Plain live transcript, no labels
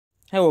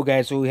Hello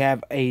guys, so we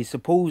have a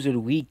supposed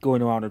leak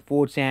going around at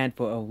 4chan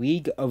for a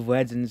League of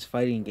Legends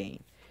fighting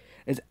game.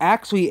 It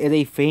actually is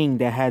a thing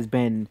that has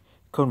been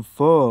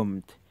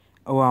confirmed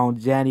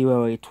around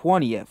January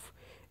 20th.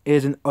 It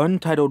is an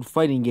untitled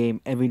fighting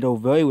game and we know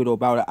very little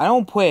about it. I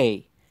don't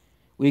play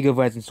League of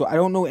Legends, so I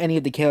don't know any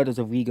of the characters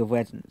of League of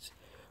Legends.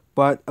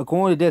 But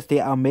according to this, they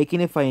are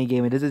making a fighting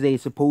game and this is a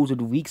supposed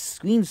leaked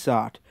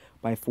screenshot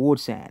by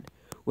 4chan.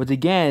 Which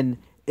again,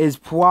 is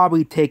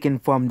probably taken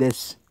from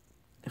this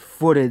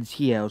footage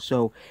here,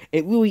 so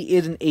it really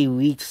isn't a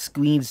leaked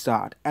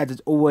screenshot as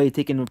it's already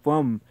taken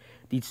from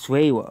the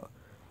trailer.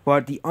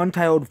 But the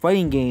untitled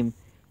fighting game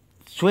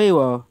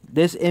trailer,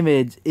 this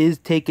image is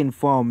taken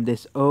from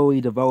this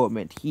early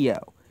development here.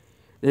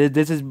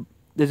 This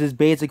is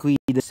basically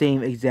the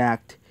same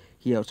exact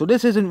here. So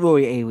this isn't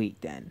really a leak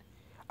then.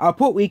 I'll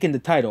put leak in the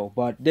title,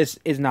 but this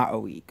is not a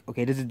leak.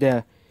 Okay, this is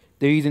they're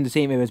using the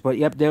same image, but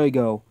yep, there we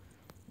go.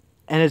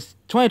 And it's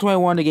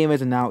 2021, the game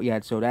isn't out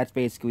yet, so that's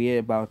basically it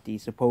about the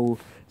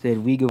supposed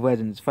League of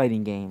Legends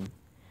fighting game.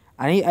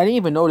 I didn't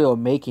even know they were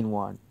making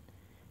one.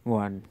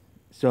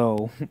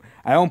 So,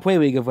 I don't play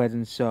League of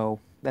Legends,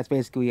 so that's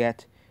basically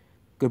it.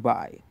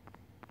 Goodbye.